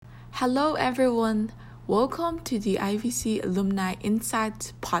Hello, everyone. Welcome to the IVC Alumni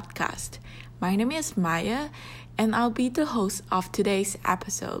Insights podcast. My name is Maya, and I'll be the host of today's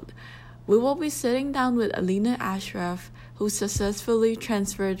episode. We will be sitting down with Alina Ashraf, who successfully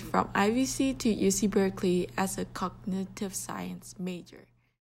transferred from IVC to UC Berkeley as a cognitive science major.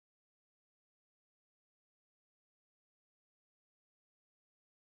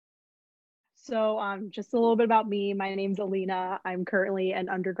 Just a little bit about me. My name's Alina. I'm currently an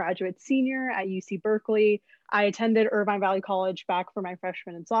undergraduate senior at UC Berkeley. I attended Irvine Valley College back for my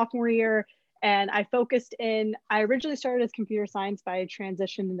freshman and sophomore year. And I originally started as computer science, but I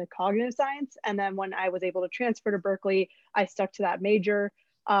transitioned into cognitive science. And then when I was able to transfer to Berkeley, I stuck to that major.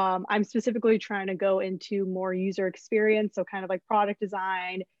 I'm specifically trying to go into more user experience, so kind of like product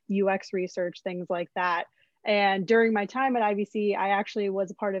design, UX research, things like that. And during my time at IVC, I actually was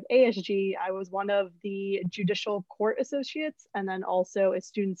a part of ASG. I was one of the judicial court associates and then also a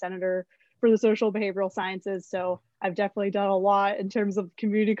student senator for the social behavioral sciences. So I've definitely done a lot in terms of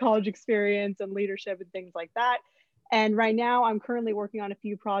community college experience and leadership and things like that. And right now I'm currently working on a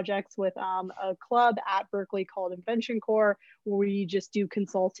few projects with a club at Berkeley called Invention Corps, where we just do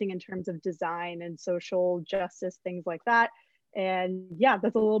consulting in terms of design and social justice, things like that. And yeah,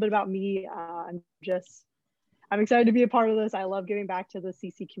 that's a little bit about me. I'm excited to be a part of this. I love giving back to the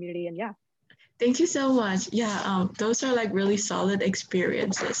CC community, and yeah. Thank you so much. Yeah, those are like really solid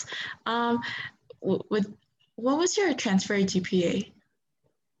experiences. What was your transfer GPA?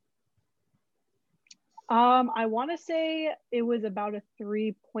 I want to say it was about a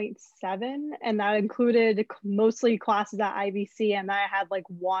 3.7, and that included mostly classes at IVC, and I had like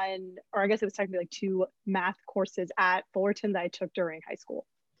one, or I guess it was technically like two math courses at Fullerton that I took during high school.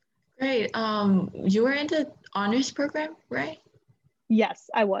 Great. You were in the honors program, right?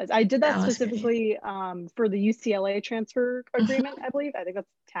 Yes, I was. I did that specifically for the UCLA transfer agreement, I believe. I think that's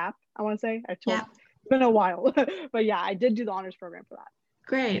TAP, I want to say. It's been a while. But yeah, I did do the honors program for that.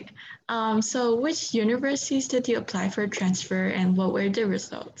 Great. So which universities did you apply for transfer and what were the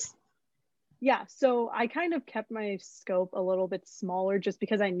results? Yeah, so I kind of kept my scope a little bit smaller just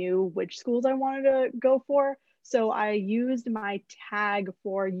because I knew which schools I wanted to go for. So I used my tag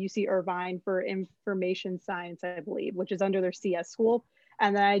for UC Irvine for information science, I believe, which is under their CS school.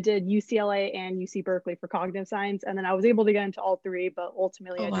 And then I did UCLA and UC Berkeley for cognitive science. And then I was able to get into all three, but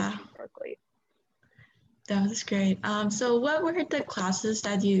ultimately I did choose Berkeley. That was great. So what were the classes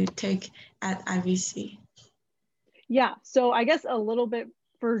that you take at IVC? Yeah, so I guess a little bit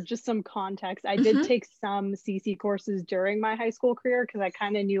for just some context, I did take some CC courses during my high school career because I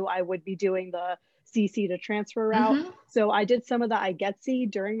kind of knew I would be doing the CC to transfer route. So I did some of the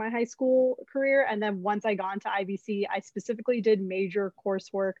IGETC during my high school career. And then once I got into IVC, I specifically did major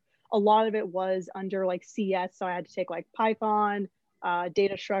coursework. A lot of it was under like CS. So I had to take like Python,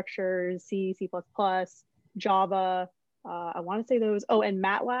 data structures, C, C++, Java, I want to say those, and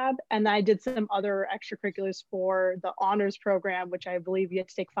MATLAB. And then I did some other extracurriculars for the honors program, which I believe you had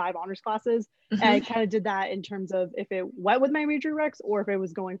to take 5 honors classes. And I kind of did that in terms of if it went with my major recs or if it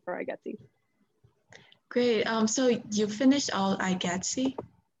was going for IGETC. Great. So you finished all IGETC?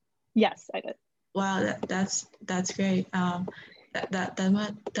 Yes, I did. Wow, that's great.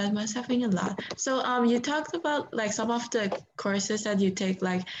 That must have been a lot. So you talked about like some of the courses that you take,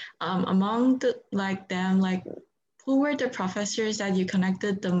 like among them, who were the professors that you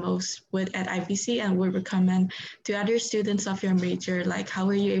connected the most with at IVC and would recommend to other students of your major? Like how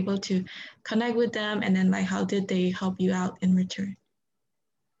were you able to connect with them, and then like how did they help you out in return?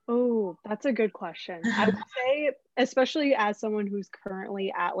 Oh, that's a good question. I would say, especially as someone who's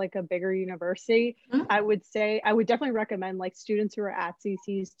currently at like a bigger university, I would definitely recommend like students who are at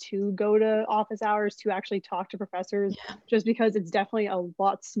CCs to go to office hours to actually talk to professors, just because it's definitely a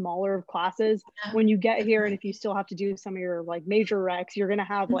lot smaller of classes. When you get here and if you still have to do some of your like major recs, you're going to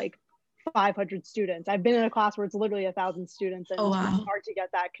have like 500 students. I've been in a class where it's literally 1,000 students and it's hard to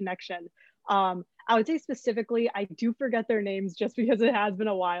get that connection. I would say specifically, I do forget their names just because it has been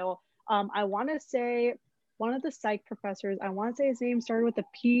a while. I want to say one of the psych professors, I want to say his name started with a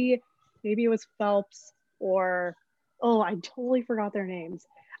P, maybe it was Phelps, or, I totally forgot their names.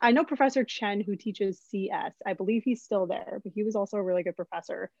 I know Professor Chen, who teaches CS. I believe he's still there, but he was also a really good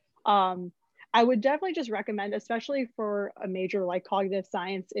professor. I would definitely just recommend, especially for a major like cognitive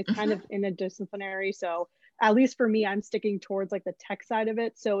science, it's kind of interdisciplinary. So at least for me, I'm sticking towards like the tech side of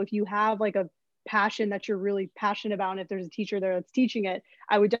it. So if you have like a passion that you're really passionate about, and if there's a teacher there that's teaching it,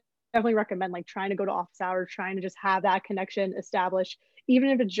 I would definitely recommend like trying to go to office hours, trying to just have that connection established, even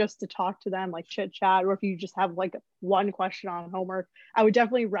if it's just to talk to them, like chit chat, or if you just have like one question on homework. I would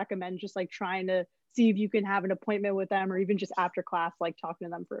definitely recommend just like trying to see if you can have an appointment with them, or even just after class, like talking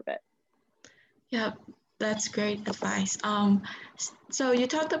to them for a bit. Yeah, that's great advice. So you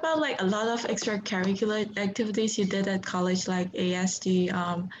talked about like a lot of extracurricular activities you did at college, like ASD,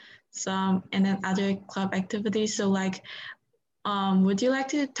 some, and then other club activities. So like, would you like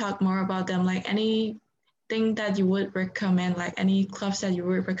to talk more about them? Like anything that you would recommend, like any clubs that you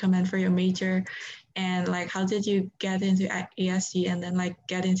would recommend for your major, and like how did you get into ASD and then like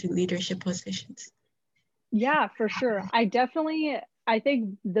get into leadership positions? Yeah, for sure. I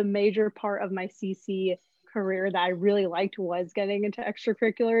think the major part of my CC career that I really liked was getting into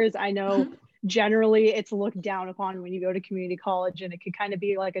extracurriculars. I know generally it's looked down upon when you go to community college, and it could kind of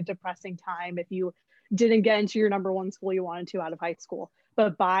be like a depressing time if you didn't get into your number one school you wanted to out of high school.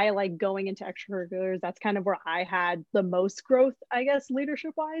 But by like going into extracurriculars, that's kind of where I had the most growth, I guess,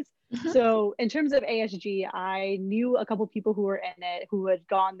 leadership wise. So in terms of ASG, I knew a couple people who were in it who had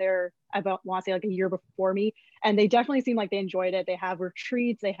gone there, I want to say like a year before me, and they definitely seemed like they enjoyed it. They have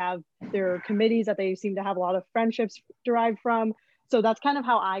retreats, they have their committees that they seem to have a lot of friendships derived from. So that's kind of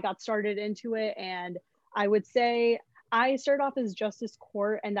how I got started into it. And I would say I started off as justice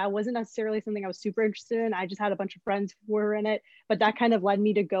court, and that wasn't necessarily something I was super interested in. I just had a bunch of friends who were in it, but that kind of led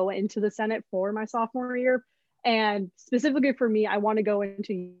me to go into the Senate for my sophomore year. And specifically for me, I want to go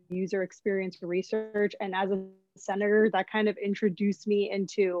into user experience research. And as a senator, that kind of introduced me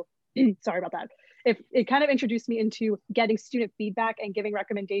into, sorry about that. It kind of introduced me into getting student feedback and giving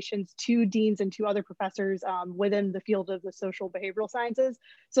recommendations to deans and to other professors within the field of the social behavioral sciences.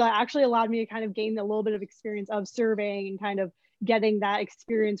 So that actually allowed me to kind of gain a little bit of experience of surveying and kind of getting that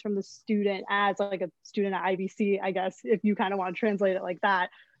experience from the student as like a student at IVC, I guess, if you kind of want to translate it like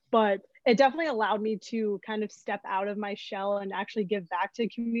that. But it definitely allowed me to kind of step out of my shell and actually give back to a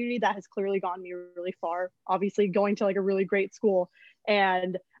community that has clearly gotten me really far, obviously going to like a really great school.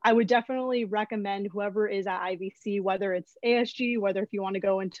 And I would definitely recommend whoever is at IVC, whether it's ASG, whether if you want to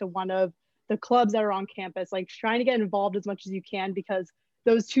go into one of the clubs that are on campus, like trying to get involved as much as you can, because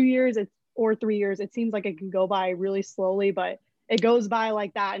those 2 years or 3 years, it seems like it can go by really slowly, but it goes by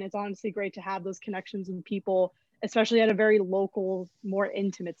like that. And it's honestly great to have those connections with people, especially at a very local, more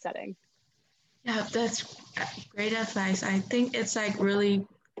intimate setting. Yeah, that's great advice. I think it's like really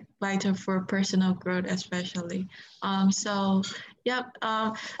vital for personal growth, especially. So, yep.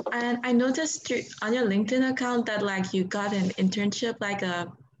 And I noticed on your LinkedIn account that like you got an internship, like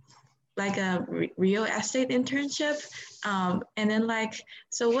a real estate internship. And then like,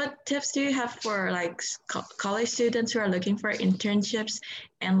 so what tips do you have for like college students who are looking for internships,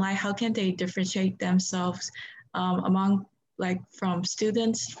 and like how can they differentiate themselves among like from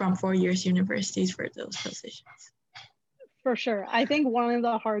students from 4 years universities for those positions? For sure. I think one of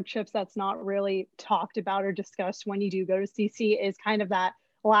the hardships that's not really talked about or discussed when you do go to CC is kind of that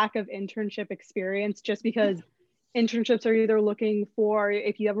lack of internship experience, just because internships are either looking for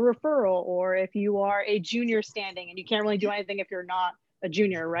if you have a referral or if you are a junior standing, and you can't really do anything if you're not a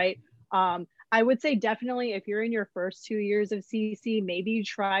junior, right? I would say definitely if you're in your first 2 years of CC, maybe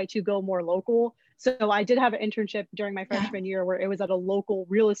try to go more local. So I did have an internship during my freshman year where it was at a local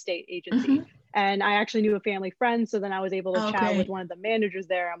real estate agency. And I actually knew a family friend. So then I was able to chat with one of the managers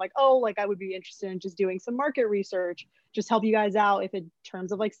there. I'm like, oh, like I would be interested in just doing some market research, just help you guys out if in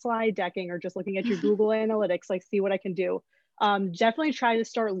terms of like slide decking or just looking at your Google Analytics, like see what I can do. Definitely try to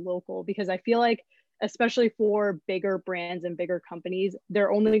start local, because I feel like, especially for bigger brands and bigger companies,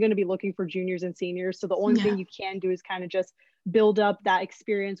 they're only going to be looking for juniors and seniors. So the only thing you can do is kind of just build up that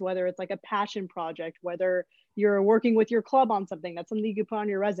experience, whether it's like a passion project, whether you're working with your club on something, that's something you could put on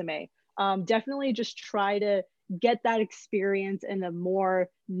your resume. Definitely just try to get that experience in a more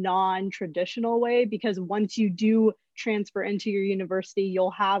non-traditional way, because once you do transfer into your university,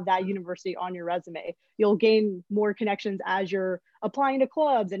 you'll have that university on your resume. You'll gain more connections as you're applying to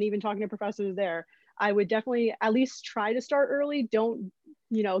clubs and even talking to professors there. I would definitely at least try to start early. Don't,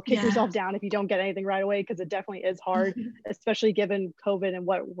 kick yourself down if you don't get anything right away, because it definitely is hard, especially given COVID and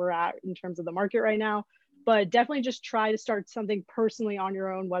what we're at in terms of the market right now. But definitely just try to start something personally on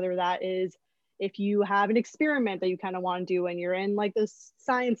your own, whether that is if you have an experiment that you kind of want to do and you're in like the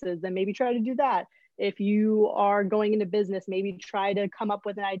sciences, then maybe try to do that. If you are going into business, maybe try to come up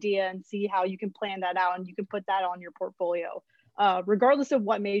with an idea and see how you can plan that out, and you can put that on your portfolio. Regardless of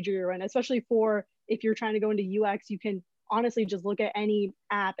what major you're in, especially for if you're trying to go into UX, you can honestly just look at any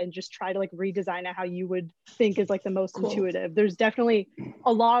app and just try to like redesign it how you would think is like the most intuitive. There's definitely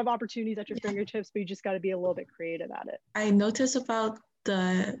a lot of opportunities at your fingertips, but you just got to be a little bit creative at it. I noticed about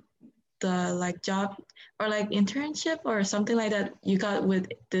the the like job or like internship or something like that you got with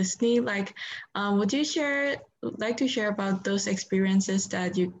Disney, like would you like to share about those experiences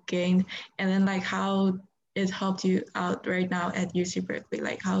that you gained, and then like how it helped you out right now at UC Berkeley,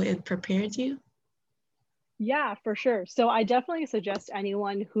 like how it prepared you? Yeah, for sure. So I definitely suggest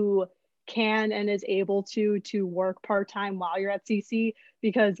anyone who can and is able to work part-time while you're at CC,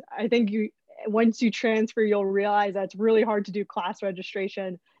 because I think you once you transfer, you'll realize that it's really hard to do class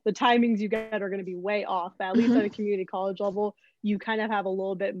registration. The timings you get are going to be way off, but at least at a community college level, you kind of have a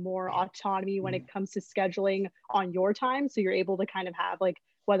little bit more autonomy when it comes to scheduling on your time. So you're able to kind of have like,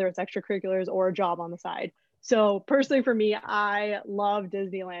 whether it's extracurriculars or a job on the side. So personally for me, I love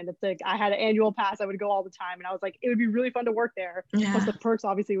Disneyland. It's like I had an annual pass. I would go all the time, and I was like, it would be really fun to work there. Yeah. Plus the perks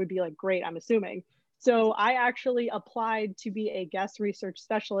obviously would be like great, I'm assuming. So I actually applied to be a guest research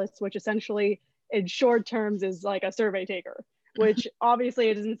specialist, which essentially in short terms is like a survey taker, which obviously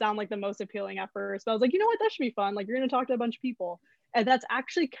it doesn't sound like the most appealing at first, but I was like, you know what, that should be fun. Like you're going to talk to a bunch of people. And that's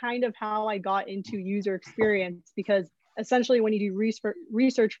actually kind of how I got into user experience, because essentially when you do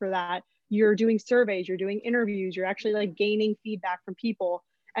research for that, you're doing surveys, you're doing interviews, you're actually like gaining feedback from people.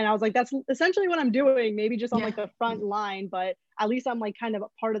 And I was like, that's essentially what I'm doing, maybe just on like the front line, but at least I'm like kind of a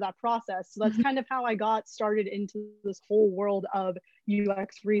part of that process. So that's kind of how I got started into this whole world of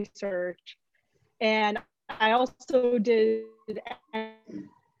UX research. And I also did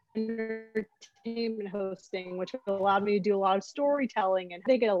entertainment hosting, which allowed me to do a lot of storytelling. And I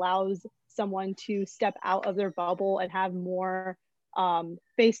think it allows someone to step out of their bubble and have more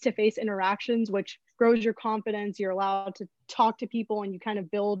face-to-face interactions, which grows your confidence. You're allowed to talk to people and you kind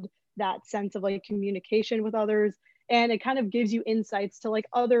of build that sense of like communication with others. And it kind of gives you insights to like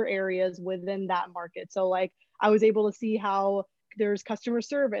other areas within that market. So like I was able to see how there's customer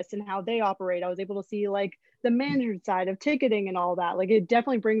service and how they operate. I was able to see like the management side of ticketing and all that. Like it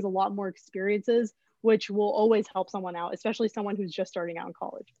definitely brings a lot more experiences, which will always help someone out, especially someone who's just starting out in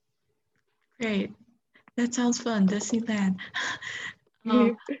college. Great. That sounds fun, Disneyland.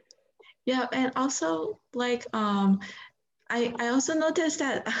 Yeah, and also like I also noticed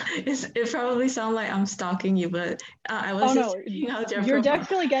that it probably sounds like I'm stalking you, but I was just checking out your you're profile.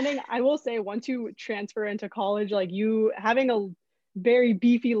 Definitely getting, I will say, once you transfer into college, like you having a very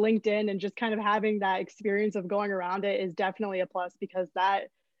beefy LinkedIn and just kind of having that experience of going around it is definitely a plus, because that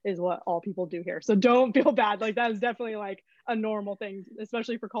is what all people do here. So don't feel bad. Like that is definitely like a normal thing,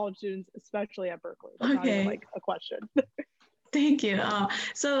 especially for college students, especially at Berkeley. That's not even like a question. Thank you.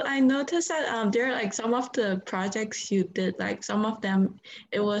 So I noticed that there are like some of the projects you did, like some of them,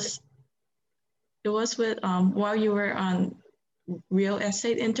 it was with while you were on real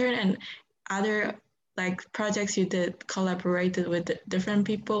estate intern, and other like projects you did collaborated with different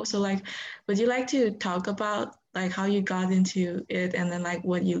people. So like, would you like to talk about like how you got into it, and then like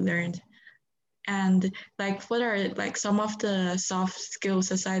what you learned, and like what are like some of the soft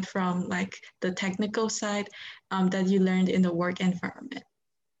skills aside from like the technical side that you learned in the work environment?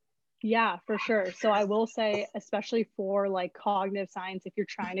 Yeah, for sure. So I will say, especially for like cognitive science, if you're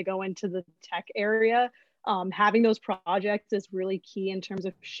trying to go into the tech area, having those projects is really key in terms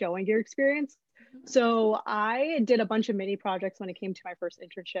of showing your experience. So I did a bunch of mini projects when it came to my first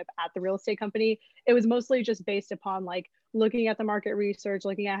internship at the real estate company. It was mostly just based upon like looking at the market research,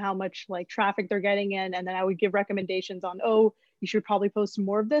 looking at how much like traffic they're getting in, and then I would give recommendations on, oh, you should probably post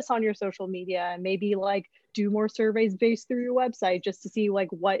more of this on your social media, and maybe like do more surveys based through your website just to see like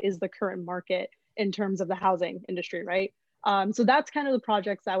what is the current market in terms of the housing industry, right? So that's kind of the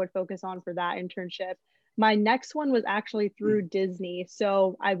projects I would focus on for that internship. My next one was actually through Disney.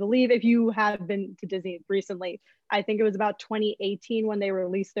 So I believe if you have been to Disney recently, I think it was about 2018 when they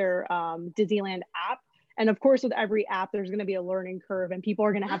released their Disneyland app. And of course, with every app, there's going to be a learning curve and people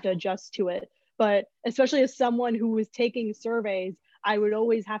are going to have to adjust to it. But especially as someone who was taking surveys, I would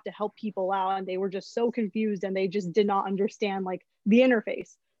always have to help people out, and they were just so confused and they just did not understand like the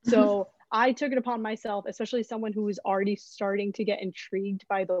interface. So I took it upon myself, especially someone who was already starting to get intrigued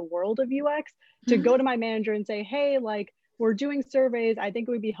by the world of UX, to go to my manager and say, hey, like we're doing surveys. I think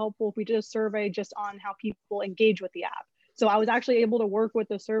it would be helpful if we did a survey just on how people engage with the app. So I was actually able to work with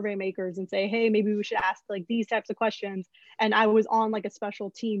the survey makers and say, hey, maybe we should ask like these types of questions. And I was on like a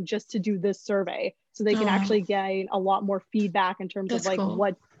special team just to do this survey, so they can actually gain a lot more feedback in terms of like, cool,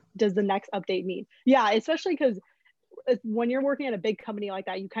 what does the next update mean? Yeah, especially because when you're working at a big company like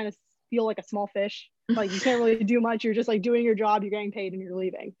that, you kind of feel like a small fish. Like you can't really do much. You're just like doing your job, you're getting paid and you're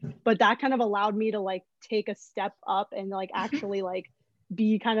leaving. But that kind of allowed me to like take a step up and like actually like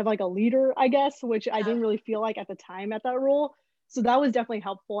be kind of like a leader, I guess, which I didn't really feel like at the time at that role. So that was definitely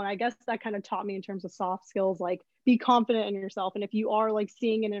helpful. And I guess that kind of taught me in terms of soft skills, like be confident in yourself. And if you are like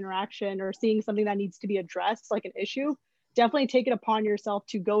seeing an interaction or seeing something that needs to be addressed, like an issue, definitely take it upon yourself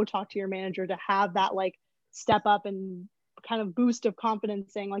to go talk to your manager, to have that like step up and kind of boost of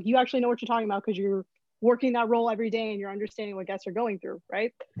confidence, saying like you actually know what you're talking about because you're working that role every day and you're understanding what guests are going through,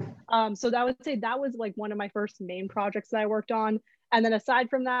 right? So that would say that was like one of my first main projects that I worked on. And then aside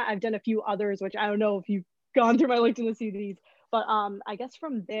from that, I've done a few others, which I don't know if you've gone through my LinkedIn to see these, but I guess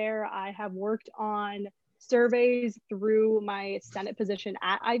from there, I have worked on surveys through my Senate position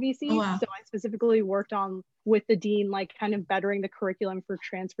at IVC. Oh, wow. So I specifically worked on with the dean, like kind of bettering the curriculum for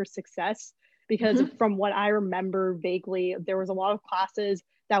transfer success, because from what I remember vaguely, there was a lot of classes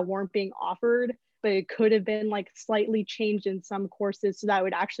that weren't being offered, but it could have been like slightly changed in some courses so that I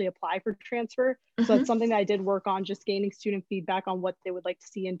would actually apply for transfer. So it's something that I did work on, just gaining student feedback on what they would like to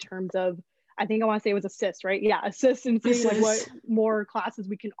see in terms of, I think I want to say it was assist, right? Yeah, assist and seeing like what more classes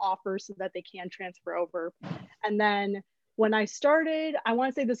we can offer so that they can transfer over. And then when I started, I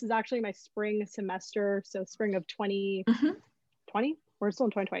want to say this is actually my spring semester, so spring of 2020. We're still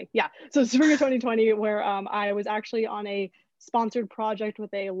in 2020. Yeah, so spring of 2020, where I was actually on a sponsored project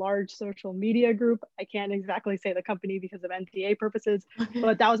with a large social media group. I can't exactly say the company because of NDA purposes,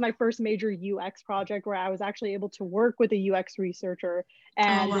 but that was my first major UX project where I was actually able to work with a UX researcher.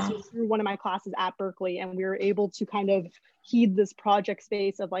 And this was through one of my classes at Berkeley. And we were able to kind of heed this project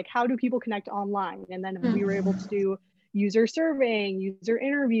space of like, how do people connect online? And then we were able to do user surveying, user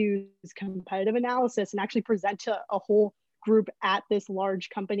interviews, competitive analysis, and actually present to a whole group at this large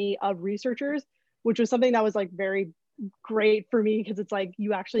company of researchers, which was something that was like very great for me because it's like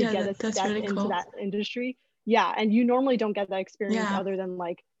you actually get a step really into that industry. Yeah, and you normally don't get that experience other than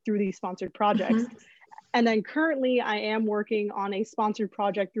like through these sponsored projects. And then currently I am working on a sponsored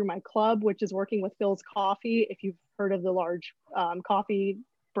project through my club, which is working with Phil's Coffee, if you've heard of the large coffee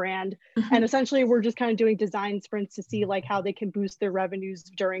brand. And essentially we're just kind of doing design sprints to see like how they can boost their revenues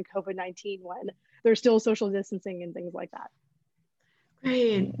during COVID-19 when there's still social distancing and things like that.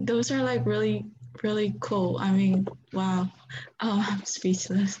 Great. Those are like really, really cool. I mean, wow. I'm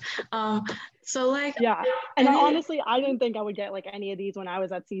speechless. So like, yeah. And honestly, I didn't think I would get like any of these when I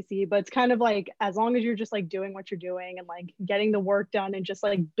was at CC, but it's kind of like, as long as you're just like doing what you're doing and like getting the work done and just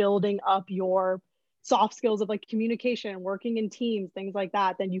like building up your soft skills of like communication, working in teams, things like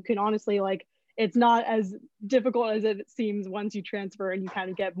that, then you can honestly like, it's not as difficult as it seems once you transfer and you kind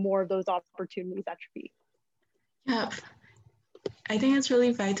of get more of those opportunities at your feet. Yeah. I think it's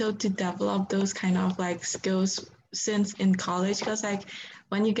really vital to develop those kind of like skills since in college, because like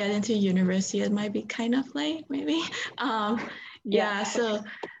when you get into university, it might be kind of late, maybe. So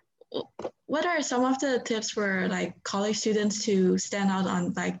what are some of the tips for like college students to stand out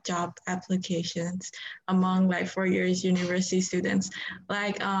on like job applications among like 4 years university students?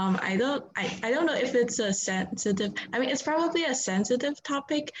 Like I don't know if it's a sensitive, I mean it's probably a sensitive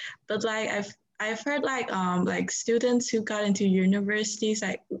topic, but like I've heard like students who got into universities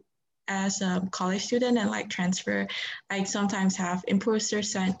like as a college student and like transfer, like sometimes have imposter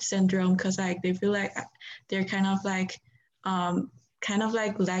syndrome because like they feel like they're kind of like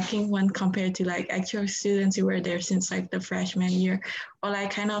lacking when compared to like actual students who were there since like the freshman year, or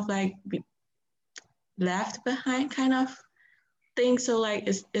like kind of like left behind kind of thing. So like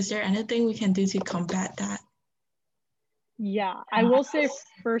is there anything we can do to combat that? Yeah, I will say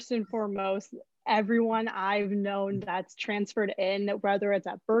first and foremost, everyone I've known that's transferred in, whether it's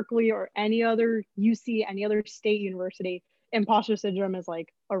at Berkeley or any other UC, any other state university, imposter syndrome is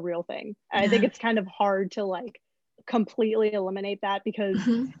like a real thing. I think it's kind of hard to like completely eliminate that because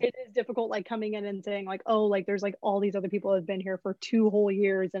it is difficult like coming in and saying like, oh, like there's like all these other people that have been here for 2 whole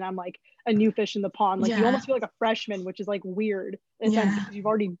years and I'm like a new fish in the pond. Like you almost feel like a freshman, which is like weird in a sense because you've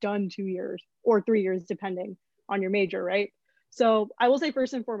already done 2 years or 3 years depending on your major, right? So I will say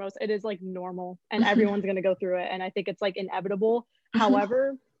first and foremost, it is like normal and everyone's going to go through it. And I think it's like inevitable.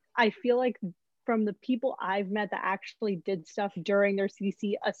 However, I feel like from the people I've met that actually did stuff during their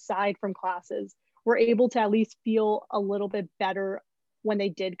CC, aside from classes, were able to at least feel a little bit better when they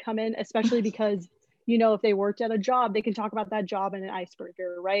did come in, especially because, you know, if they worked at a job, they can talk about that job in an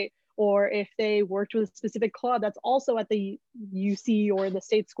icebreaker, right? Or if they worked with a specific club that's also at the UC or the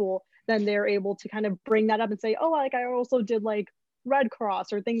state school, then they're able to kind of bring that up and say, oh, like I also did like Red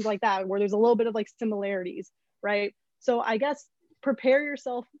Cross or things like that, where there's a little bit of like similarities, right? So I guess prepare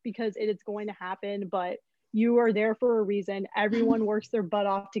yourself because it is going to happen, but you are there for a reason. Everyone works their butt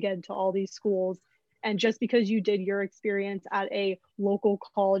off to get into all these schools. And just because you did your experience at a local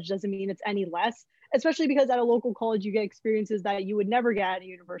college doesn't mean it's any less, especially because at a local college, you get experiences that you would never get at a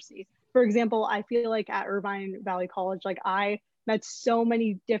university. For example, I feel like at Irvine Valley College, like I met so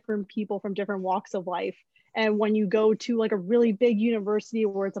many different people from different walks of life. And when you go to like a really big university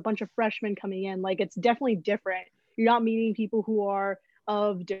where it's a bunch of freshmen coming in, like it's definitely different. You're not meeting people who are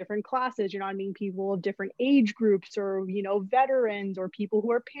of different classes. You're not meeting people of different age groups, or, you know, veterans or people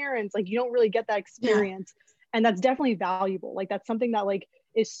who are parents. Like you don't really get that experience. Yeah. And that's definitely valuable. Like that's something that like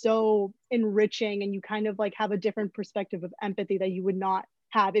is so enriching, and you kind of like have a different perspective of empathy that you would not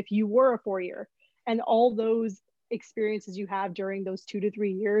have if you were a 4-year. And all those experiences you have during those 2 to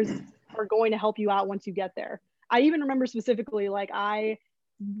 3 years are going to help you out once you get there. I even remember specifically, like I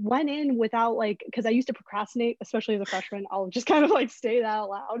went in without like, because I used to procrastinate, especially as a freshman. I'll just kind of like say that out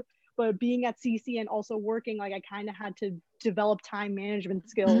loud. But being at CC and also working, like I kind of had to develop time management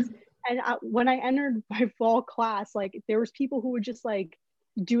skills. And when I entered my fall class, like there was people who would just like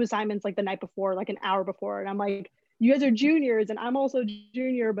do assignments like the night before, like an hour before. And I'm like, you guys are juniors and I'm also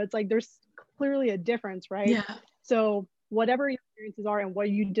junior, but it's like there's clearly a difference, right? Yeah. So whatever your experiences are and what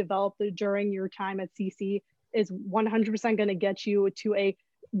you developed during your time at CC is 100% going to get you to a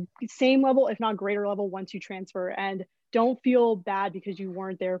same level, if not greater level, once you transfer. And don't feel bad because you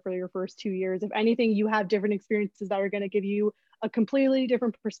weren't there for your first 2 years. If anything, you have different experiences that are going to give you a completely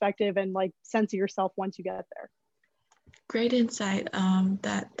different perspective and like sense of yourself once you get there. Great insight.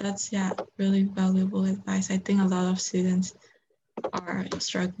 That's yeah, really valuable advice. I think a lot of students are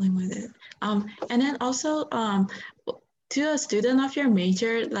struggling with it. And then also, to a student of your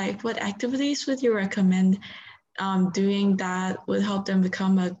major, like what activities would you recommend doing that would help them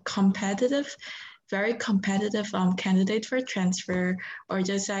become a very competitive candidate for transfer, or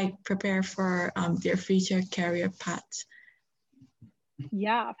just like prepare for their future career paths?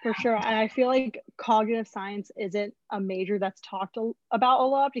 Yeah, for sure. And I feel like cognitive science isn't a major that's talked about a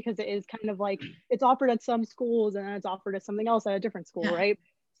lot, because it is kind of like it's offered at some schools and then it's offered as something else at a different school, yeah. Right?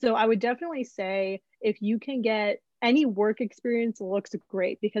 So I would definitely say if you can get any work experience, looks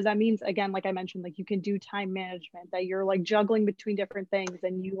great, because that means, again, like I mentioned, like you can do time management, that you're like juggling between different things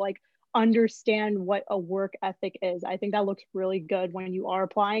and you like understand what a work ethic is. I think that looks really good when you are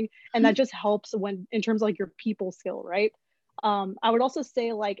applying, and that just helps when in terms of like your people skill, right? I would also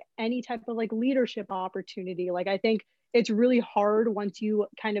say like any type of like leadership opportunity. Like I think it's really hard once you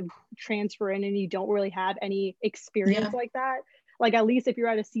kind of transfer in and you don't really have any experience like that. Like at least if you're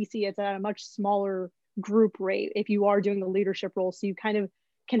at a CC, it's at a much smaller group rate if you are doing the leadership role. So you kind of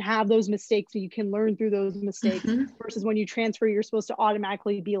can have those mistakes and you can learn through those mistakes, versus when you transfer, you're supposed to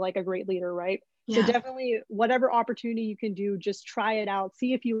automatically be like a great leader, right? So definitely whatever opportunity you can do, just try it out,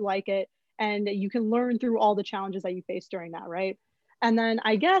 see if you like it. And you can learn through all the challenges that you face during that, right? And then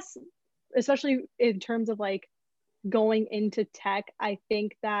I guess, especially in terms of like going into tech, I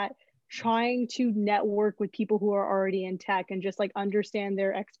think that trying to network with people who are already in tech and just like understand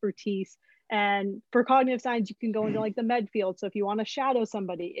their expertise. And for cognitive science, you can go into like the med field. So if you want to shadow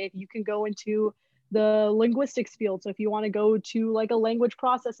somebody, if you can go into the linguistics field. So if you want to go to like a language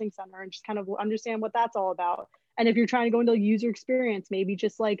processing center and just kind of understand what that's all about. And if you're trying to go into user experience, maybe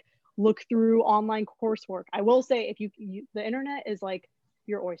just like look through online coursework. I will say if you the internet is like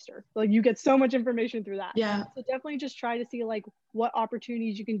your oyster. Like you get so much information through that. Yeah. So definitely just try to see like what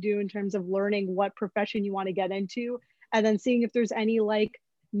opportunities you can do in terms of learning what profession you want to get into, and then seeing if there's any like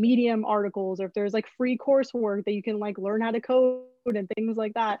Medium articles, or if there's like free coursework that you can like learn how to code and things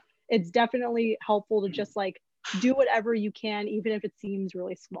like that. It's definitely helpful to just like do whatever you can, even if it seems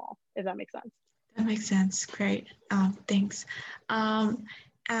really small, if that makes sense. That makes sense. Great. Thanks.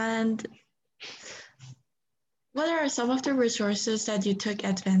 And what are some of the resources that you took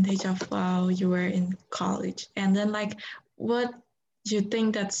advantage of while you were in college? And then like, what do you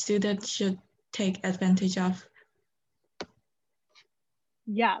think that students should take advantage of?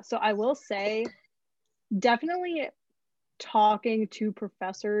 Yeah, so I will say definitely talking to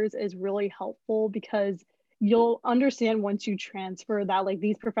professors is really helpful, because you'll understand once you transfer that like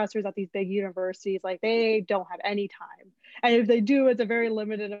these professors at these big universities, like they don't have any time. And if they do, it's a very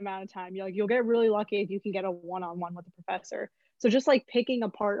limited amount of time. You'll get really lucky if you can get a one-on-one with a professor. So just like picking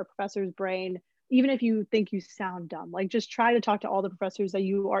apart a professor's brain, even if you think you sound dumb, like just try to talk to all the professors that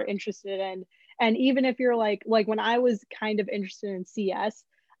you are interested in. And even if you're like when I was kind of interested in CS,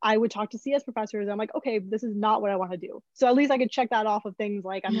 I would talk to CS professors. I'm like, okay, this is not what I want to do. So at least I could check that off of things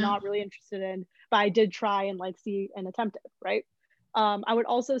like I'm not really interested in, but I did try and like see and attempt it, right? I would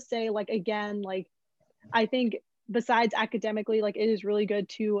also say like, again, like I think besides academically, like it is really good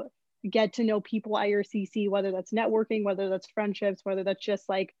to get to know people at your CC, whether that's networking, whether that's friendships, whether that's just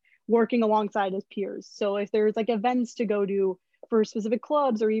like working alongside as peers. So if there's like events to go to for specific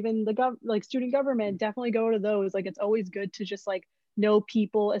clubs, or even the like student government, definitely go to those. Like it's always good to just like know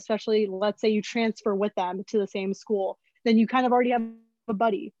people, especially let's say you transfer with them to the same school. then you kind of already have a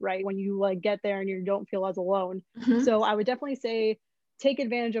buddy, right? When you like get there and you don't feel as alone. So I would definitely say take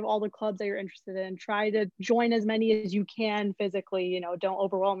advantage of all the clubs that you're interested in. Try to join as many as you can physically, you know, don't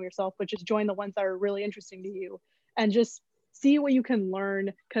overwhelm yourself, but just join the ones that are really interesting to you and just see what you can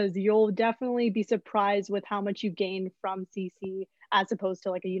learn, because you'll definitely be surprised with how much you gain from CC as opposed to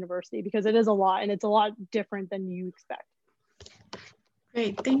like a university, because it is a lot and it's a lot different than you expect.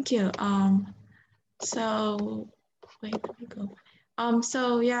 Great, thank you. So wait, let me go.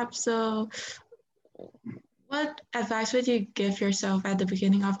 So what advice would you give yourself at the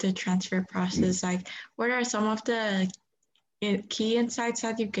beginning of the transfer process? Like, what are some of the key insights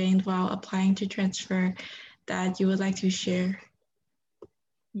that you gained while applying to transfer that you would like to share?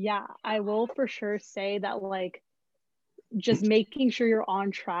 Yeah, I will for sure say that like just making sure you're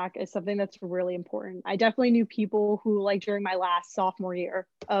on track is something that's really important. I definitely knew people who like during my last sophomore year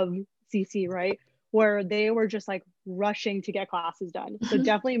of CC, right, where they were just like rushing to get classes done. So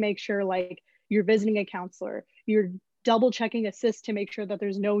definitely make sure like you're visiting a counselor, you're double checking assist to make sure that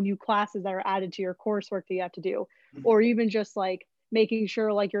there's no new classes that are added to your coursework that you have to do, or even just like making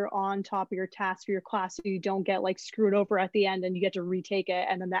sure like you're on top of your tasks for your class so you don't get like screwed over at the end and you get to retake it,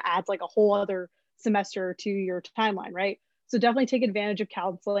 and then that adds like a whole other semester to your timeline, right? So definitely take advantage of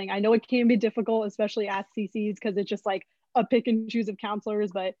counseling. I know it can be difficult, especially at CCs, because it's just like a pick and choose of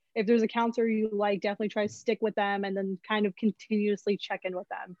counselors. But if there's a counselor you like, definitely try to stick with them and then kind of continuously check in with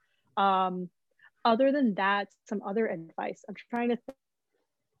them. Other than that, some other advice. I'm trying to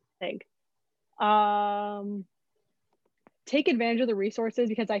think. Take advantage of the resources,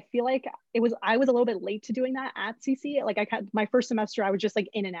 because I feel like I was a little bit late to doing that at CC. Like I had my first semester, I was just like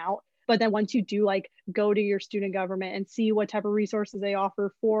in and out. But then once you do like go to your student government and see what type of resources they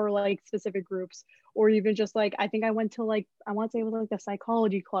offer for like specific groups, or even just like, I think I went to like, I want to say it was like a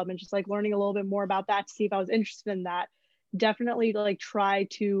psychology club, and just like learning a little bit more about that to see if I was interested in that. Definitely like try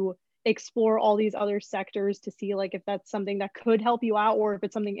to explore all these other sectors to see like if that's something that could help you out, or if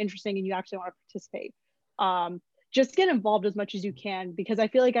it's something interesting and you actually want to participate. Just get involved as much as you can, because I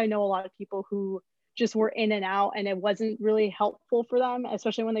feel like I know a lot of people who just were in and out and it wasn't really helpful for them,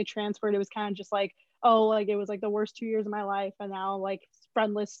 especially when they transferred. It was kind of just like, oh, like it was like the worst 2 years of my life, and now like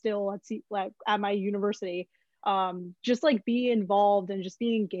friendless still like at my university. Just like be involved and just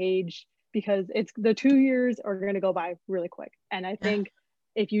be engaged, because it's the 2 years are going to go by really quick. And I think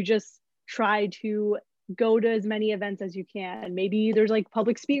if you just try to go to as many events as you can, maybe there's like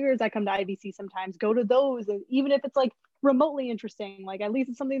public speakers that come to IVC sometimes, go to those, and even if it's like remotely interesting, like at least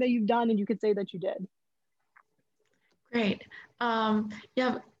it's something that you've done and you could say that you did. Great.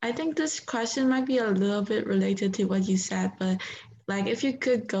 Yeah, I think this question might be a little bit related to what you said, but like if you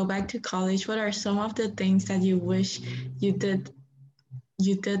could go back to college, what are some of the things that you wish you did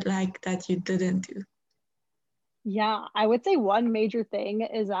like that you didn't do? Yeah, I would say one major thing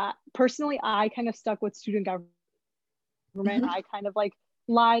is that personally, I kind of stuck with student government. I kind of like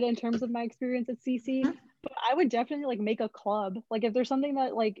lied in terms of my experience at CC, but I would definitely like make a club. Like if there's something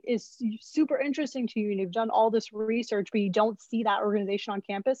that like is super interesting to you and you've done all this research, but you don't see that organization on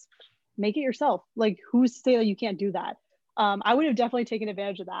campus, make it yourself. Like who's to say that you can't do that? I would have definitely taken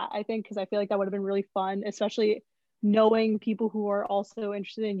advantage of that, I think, because I feel like that would have been really fun, especially knowing people who are also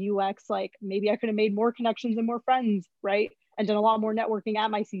interested in UX. Like maybe I could have made more connections and more friends, right? And done a lot more networking at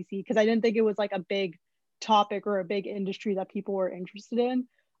my CC, because I didn't think it was like a big topic or a big industry that people were interested in.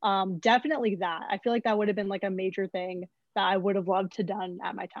 Definitely that. I feel like that would have been like a major thing that I would have loved to done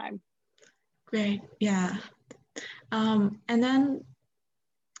at my time. Great, yeah. And then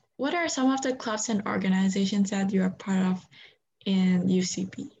what are some of the clubs and organizations that you are part of in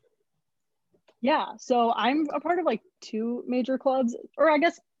UCB? Yeah, so I'm a part of like two major clubs, or I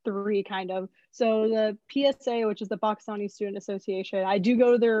guess three kind of. So the PSA, which is the Pakistani Student Association, I do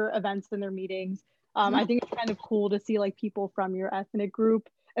go to their events and their meetings. I think it's kind of cool to see like people from your ethnic group,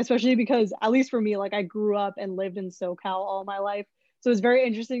 especially because at least for me, like I grew up and lived in SoCal all my life. So it's very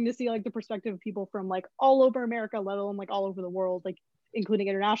interesting to see like the perspective of people from like all over America, let alone like all over the world, like including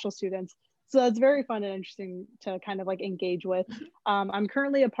international students. So it's very fun and interesting to kind of like engage with. I'm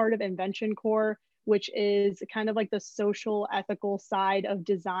currently a part of Invention Corps, which is kind of like the social ethical side of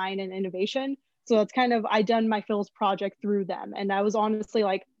design and innovation. So that's kind of, I done my Phil's project through them. And that was honestly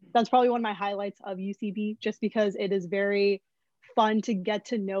like, that's probably one of my highlights of UCB, just because it is very fun to get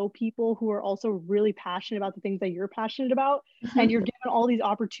to know people who are also really passionate about the things that you're passionate about. And you're given all these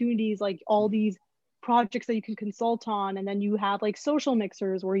opportunities, like all these projects that you can consult on. And then you have like social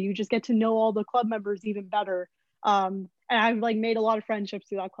mixers where you just get to know all the club members even better. And I've like made a lot of friendships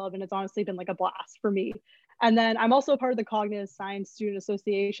through that club, and it's honestly been like a blast for me. And then I'm also a part of the Cognitive Science Student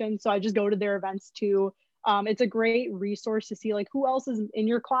Association. So I just go to their events too. It's a great resource to see like who else is in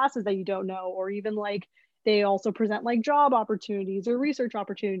your classes that you don't know, or even like they also present like job opportunities or research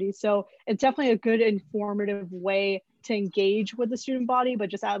opportunities. So it's definitely a good informative way to engage with the student body, but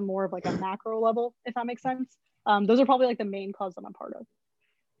just at more of like a macro level, if that makes sense. Those are probably like the main clubs that I'm part of.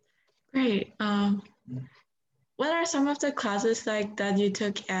 Great. What are some of the classes like that you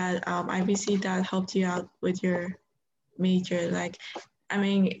took at IBC that helped you out with your major? Like, I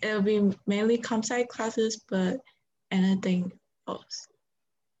mean, it'll be mainly comp sci classes, but anything else?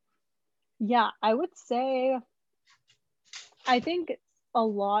 Yeah, I would say, I think a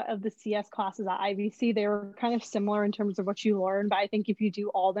lot of the CS classes at IBC, they were kind of similar in terms of what you learn, but I think if you do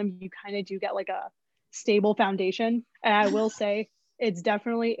all of them, you kind of do get like a stable foundation. And I will say it's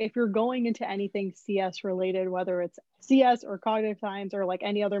definitely, if you're going into anything CS related, whether it's CS or cognitive science or like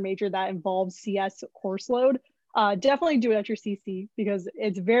any other major that involves CS course load, definitely do it at your CC because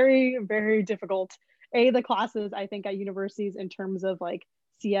it's very, very difficult. The classes I think at universities in terms of like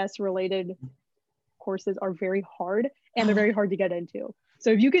CS related courses are very hard and they're very hard to get into. So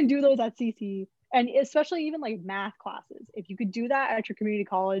if you can do those at CC, and especially even like math classes, if you could do that at your community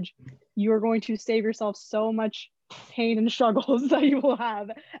college, you're going to save yourself so much pain and struggles that you will have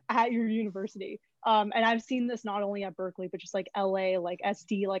at your university. And I've seen this not only at Berkeley, but just like LA, like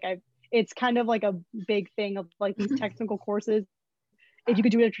SD, like it's kind of like a big thing of like these technical courses. If you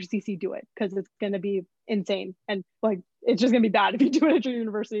could do it at your CC, do it because it's going to be insane. And like, it's just going to be bad if you do it at your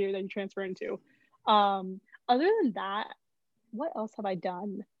university or then you transfer into. Other than that, what else have I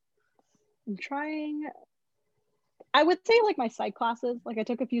done? I'm trying, I would say like my psych classes, like I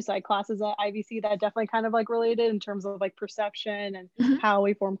took a few psych classes at IVC that definitely kind of like related in terms of like perception and how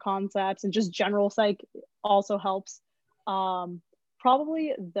we form concepts, and just general psych also helps.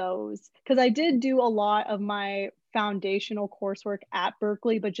 Probably those, because I did do a lot of my foundational coursework at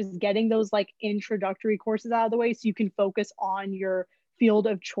Berkeley, but just getting those like introductory courses out of the way so you can focus on your field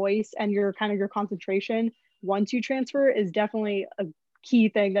of choice and your kind of your concentration once you transfer is definitely a key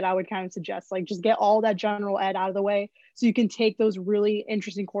thing that I would kind of suggest. Like just get all that general ed out of the way so you can take those really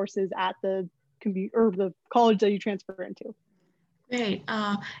interesting courses at the the college that you transfer into. Great.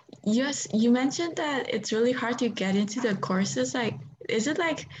 Yes, you mentioned that it's really hard to get into the courses. Like, is it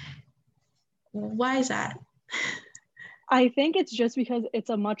like, why is that? I think it's just because it's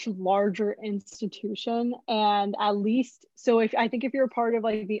a much larger institution, and at least so if I think if you're a part of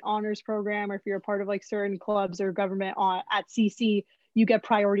like the honors program or if you're a part of like certain clubs or government at CC, you get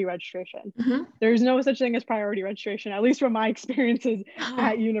priority registration. There's no such thing as priority registration, at least from my experiences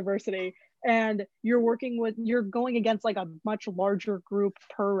at university. And you're going against like a much larger group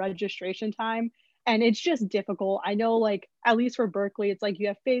per registration time. And it's just difficult. I know, like, at least for Berkeley, it's like you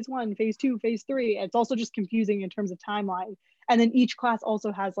have phase 1, phase 2, phase 3. It's also just confusing in terms of timeline. And then each class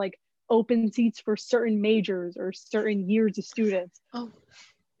also has like open seats for certain majors or certain years of students.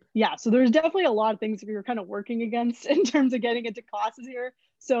 Yeah, so there's definitely a lot of things you're kind of working against in terms of getting into classes here.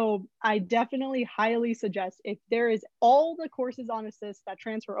 So I definitely highly suggest if there is all the courses on assist that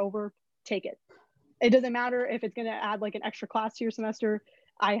transfer over, take it. It doesn't matter if it's going to add like an extra class to your semester.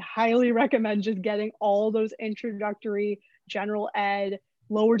 I highly recommend just getting all those introductory, general ed,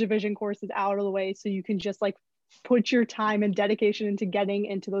 lower division courses out of the way so you can just like put your time and dedication into getting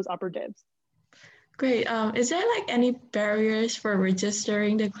into those upper divs. Great. Is there like any barriers for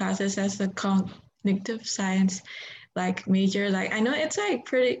registering the classes as a cognitive science like major? Like, I know it's like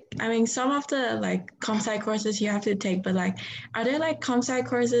pretty, I mean, some of the like comp sci courses you have to take, but like, are there like comp sci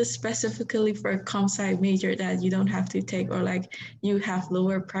courses specifically for comp sci major that you don't have to take, or like you have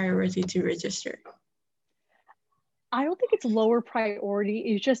lower priority to register? I don't think it's lower priority.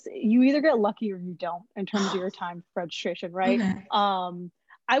 It's just you either get lucky or you don't in terms of your time for registration, right? Okay.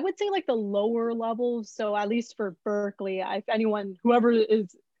 I would say like the lower levels. So at least for Berkeley, if anyone, whoever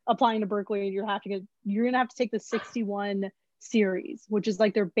is applying to Berkeley, you're gonna have to take the 61 series, which is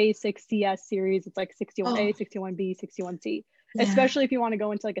like their basic CS series. It's like 61A, 61B, 61C, especially if you want to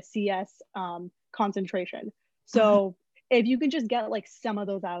go into like a CS concentration. So if you can just get like some of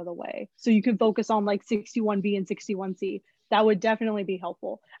those out of the way, so you can focus on like 61B and 61C, that would definitely be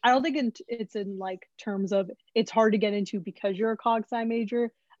helpful. I don't think it's in like terms of it's hard to get into because you're a cog sci major.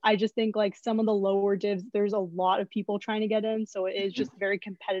 I just think like some of the lower divs, there's a lot of people trying to get in. So it is just very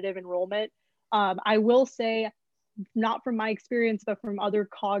competitive enrollment. I will say, not from my experience, but from other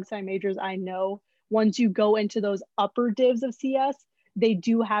cog sci majors I know, once you go into those upper divs of CS, they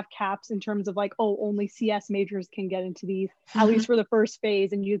do have caps in terms of like, oh, only CS majors can get into these, at least for the first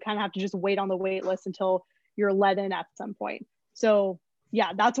phase. And you kind of have to just wait on the wait list until you're let in at some point. So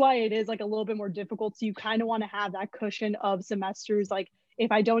yeah, that's why it is like a little bit more difficult. So you kind of want to have that cushion of semesters. Like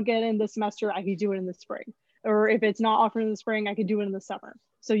if I don't get it in this semester, I could do it in the spring. Or if it's not offered in the spring, I could do it in the summer.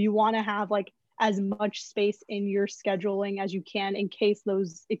 So you want to have like as much space in your scheduling as you can in case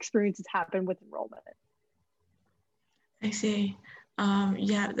those experiences happen with enrollment. I see.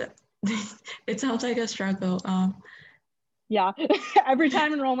 Yeah, it sounds like a struggle. Yeah, every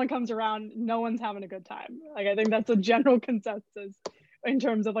time enrollment comes around, no one's having a good time. Like I think that's a general consensus in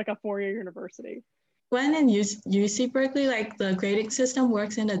terms of like a four-year university. When in UC Berkeley, like the grading system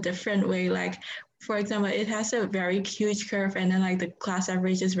works in a different way. Like, for example, it has a very huge curve, and then like the class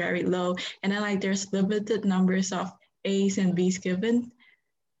average is very low, and then like there's limited numbers of A's and B's given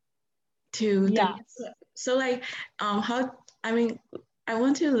to yes. So like how, I mean, I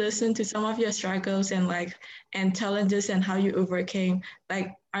want to listen to some of your struggles and like and challenges and how you overcame.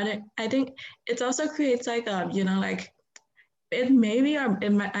 Like I think it also creates like you know, like it may be or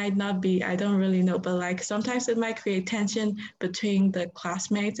it might not be, I don't really know, but like sometimes it might create tension between the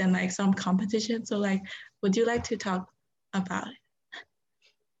classmates and like some competition. So like, would you like to talk about it?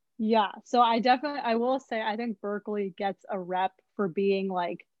 Yeah, so I will say I think Berkeley gets a rep for being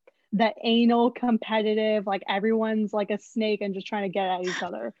like the anal competitive, like everyone's like a snake and just trying to get at each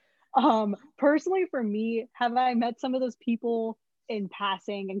other. Personally for me, have I met some of those people in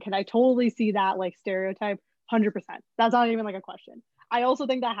passing, and can I totally see that like stereotype? 100%. That's not even like a question. I also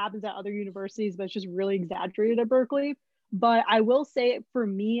think that happens at other universities, but it's just really exaggerated at Berkeley. But I will say for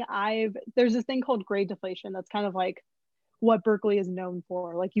me, there's this thing called grade deflation that's kind of like what Berkeley is known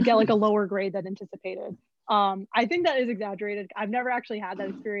for. Like you get like a lower grade than anticipated. I think that is exaggerated. I've never actually had that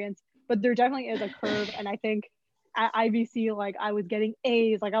experience, but there definitely is a curve. And I think at IVC, like I was getting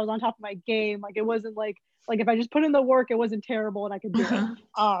A's, like I was on top of my game. Like it wasn't like if I just put in the work, it wasn't terrible and I could do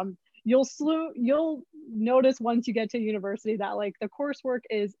it. You'll notice once you get to university that like the coursework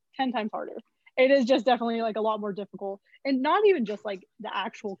is 10 times harder. It is just definitely like a lot more difficult, and not even just like the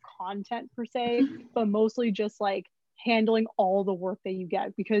actual content per se, but mostly just like handling all the work that you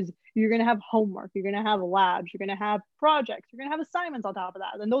get, because you're going to have homework, you're going to have labs, you're going to have projects, you're going to have assignments on top of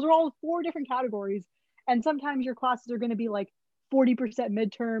that. And those are all 4 different categories. And sometimes your classes are going to be like 40%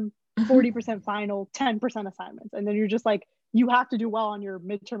 midterm, 40% final, 10% assignments. And then you're just like, you have to do well on your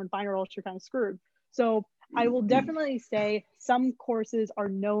midterm and final, or else you're kind of screwed. So I will definitely say some courses are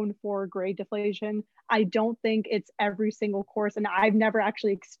known for grade deflation. I don't think it's every single course. And I've never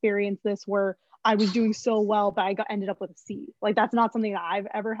actually experienced this where I was doing so well, but I ended up with a C. Like that's not something that I've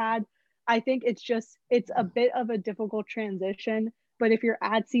ever had. I think it's a bit of a difficult transition. But if you're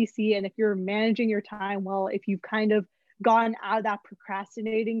at CC and if you're managing your time well, if you've kind of gotten out of that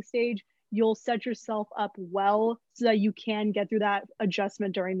procrastinating stage, you'll set yourself up well so that you can get through that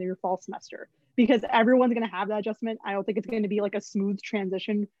adjustment during your fall semester. Because everyone's going to have that adjustment. I don't think it's going to be like a smooth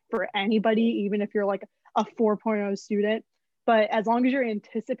transition for anybody, even if you're like a 4.0 student. But as long as you're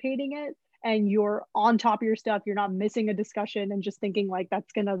anticipating it and you're on top of your stuff, you're not missing a discussion and just thinking like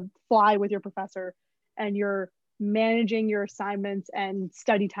that's going to fly with your professor, and you're managing your assignments and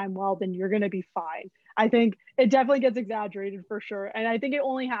study time well, then you're going to be fine. I think it definitely gets exaggerated for sure. And I think it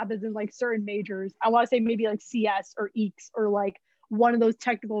only happens in like certain majors. I want to say maybe like CS or EECS or like one of those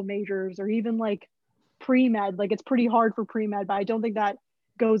technical majors, or even like pre-med. Like it's pretty hard for pre-med, but I don't think that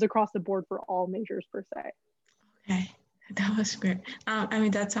goes across the board for all majors per se. Okay, that was great. I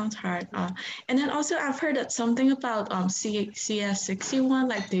mean, that sounds hard. And then also I've heard that something about CS 61,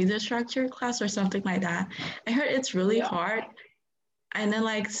 like data structure class or something like that. I heard it's really hard. And then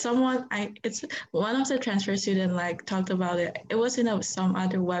like it's one of the transfer student like talked about it. It was in some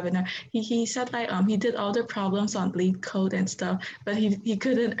other webinar. He said like he did all the problems on lead code and stuff, but he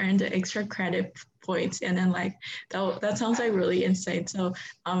couldn't earn the extra credit points. And then like that sounds like really insane. So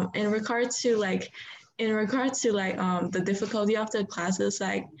in regards to like the difficulty of the classes,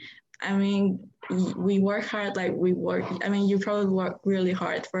 like I mean, we work hard. I mean, you probably work really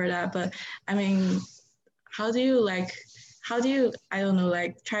hard for that, but I mean, how do you I don't know,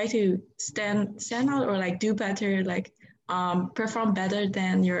 like try to stand out or like do better, like perform better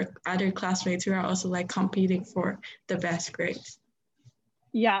than your other classmates who are also like competing for the best grades?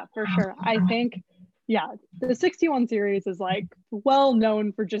 Yeah, for sure. I think, the 61 series is like well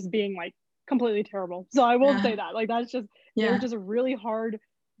known for just being like completely terrible. So I will say that, like that's just, they're just really hard.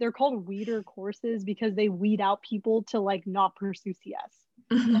 They're called weeder courses because they weed out people to like not pursue CS.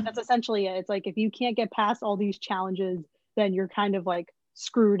 And that's essentially it. It's like if you can't get past all these challenges, then you're kind of like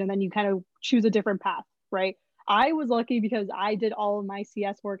screwed, and then you kind of choose a different path, right? I was lucky because I did all of my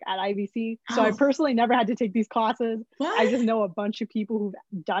CS work at IVC. So I personally never had to take these classes. What? I just know a bunch of people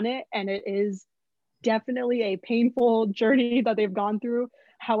who've done it, and it is definitely a painful journey that they've gone through.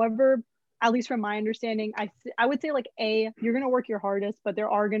 However, at least from my understanding, I would say like you're going to work your hardest, but there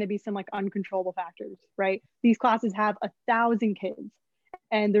are going to be some like uncontrollable factors, right? These classes have 1,000 kids,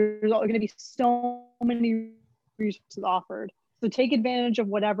 and there's going to be so many resources offered. So take advantage of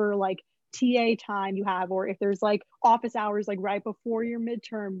whatever like TA time you have, or if there's like office hours like right before your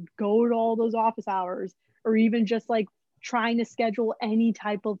midterm, go to all those office hours, or even just like trying to schedule any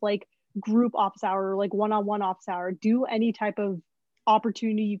type of like group office hour or like one-on-one office hour. Do any type of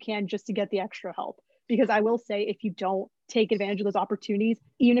opportunity you can just to get the extra help. Because I will say, if you don't take advantage of those opportunities,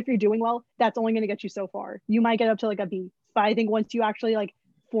 even if you're doing well, that's only going to get you so far. You might get up to like a B, but I think once you actually like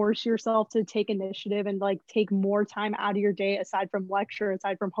force yourself to take initiative and like take more time out of your day aside from lecture,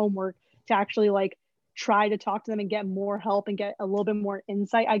 aside from homework, to actually like try to talk to them and get more help and get a little bit more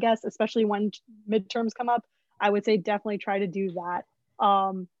insight, I guess, especially when midterms come up, I would say definitely try to do that.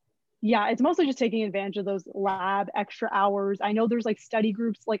 Yeah, it's mostly just taking advantage of those lab extra hours. I know there's like study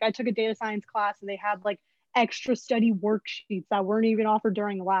groups. Like I took a data science class and they had like extra study worksheets that weren't even offered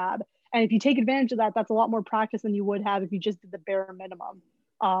during lab. And if you take advantage of that, that's a lot more practice than you would have if you just did the bare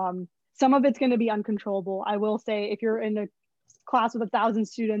minimum. Some of it's going to be uncontrollable. I will say if you're in a class with 1,000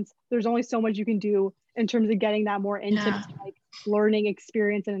 students, there's only so much you can do in terms of getting that more intimate like learning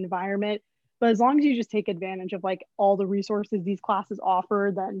experience and environment. But as long as you just take advantage of like all the resources these classes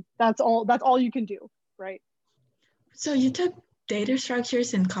offer, then that's all you can do, right? So you took data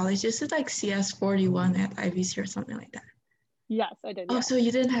structures in college. Is it like CS41 at IVC or something like that? Yes, I did. Oh, Yeah. so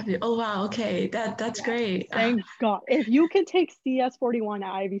you didn't have it. Oh, wow. Okay. That's great. Thank God. If you can take CS41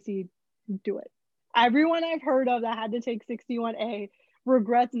 at IVC, do it. Everyone I've heard of that had to take 61A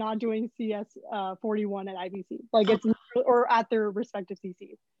regrets not doing CS41 at IVC. Like it's or at their respective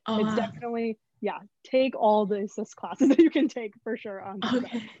CCs. It's definitely take all the assist classes that you can take for sure.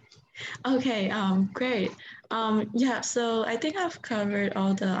 Okay. Great. Yeah. So I think I've covered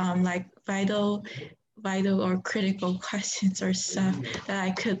all the like vital or critical questions or stuff that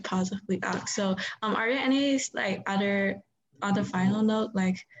I could possibly ask. So are there any like other final note,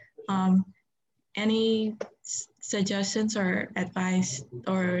 like any suggestions or advice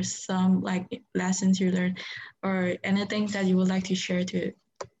or some like lessons you learned or anything that you would like to share to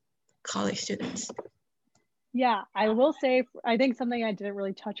college students? Yeah, I will say, I think something I didn't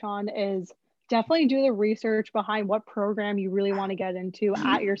really touch on is definitely do the research behind what program you really want to get into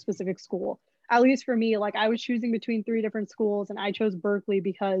at your specific school. At least for me, like I was choosing between 3 different schools and I chose Berkeley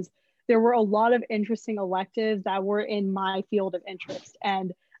because there were a lot of interesting electives that were in my field of interest.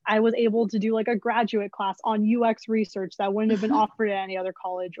 And I was able to do like a graduate class on UX research that wouldn't have been offered at any other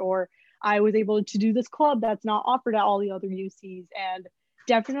college, or I was able to do this club that's not offered at all the other UCs. And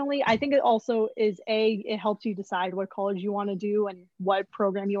definitely, I think it also is it helps you decide what college you want to do and what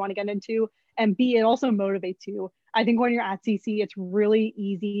program you want to get into. And B, it also motivates you. I think when you're at CC, it's really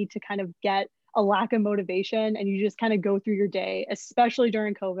easy to kind of get a lack of motivation and you just kind of go through your day, especially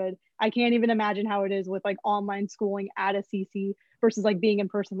during COVID. I can't even imagine how it is with like online schooling at a CC versus like being in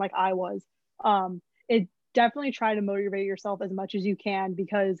person like I was. It definitely try to motivate yourself as much as you can,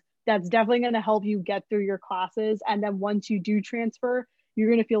 because that's definitely going to help you get through your classes. And then once you do transfer, you're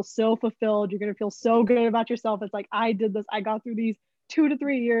going to feel so fulfilled. You're going to feel so good about yourself. It's like, I did this. I got through these 2 to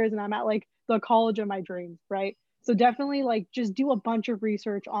 3 years and I'm at like the college of my dreams, right? So definitely like just do a bunch of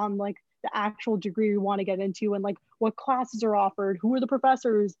research on like the actual degree you want to get into and like what classes are offered, who are the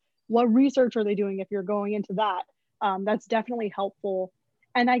professors, what research are they doing if you're going into that. That's definitely helpful.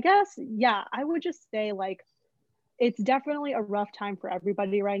 And I guess, I would just say like, it's definitely a rough time for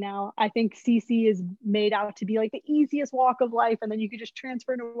everybody right now. I think CC is made out to be like the easiest walk of life, and then you could just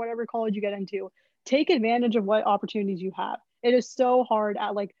transfer to whatever college you get into. Take advantage of what opportunities you have. It is so hard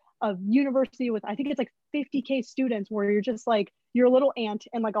at like a university with, I think it's like 50K students, where you're just like, you're a little ant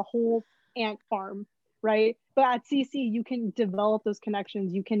in like a whole ant farm, right? But at CC, you can develop those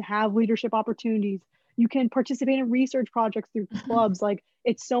connections. You can have leadership opportunities. You can participate in research projects through clubs. Like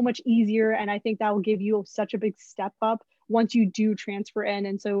it's so much easier. And I think that will give you such a big step up once you do transfer in.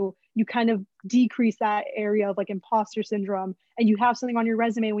 And so you kind of decrease that area of like imposter syndrome, and you have something on your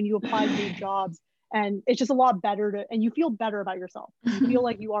resume when you apply to new jobs. And it's just a lot better and you feel better about yourself. You feel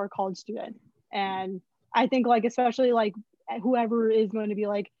like you are a college student. And I think like, especially like whoever is going to be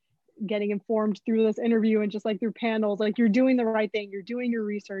like getting informed through this interview and just like through panels, like you're doing the right thing. You're doing your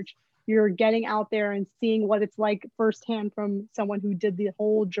research. You're getting out there and seeing what it's like firsthand from someone who did the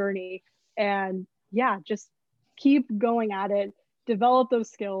whole journey. And just keep going at it, develop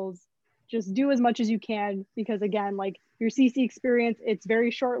those skills, just do as much as you can, because again, like your CC experience, it's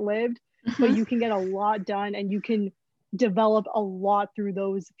very short-lived, but you can get a lot done and you can develop a lot through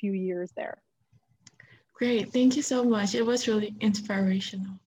those few years there. Great. Thank you so much. It was really inspirational.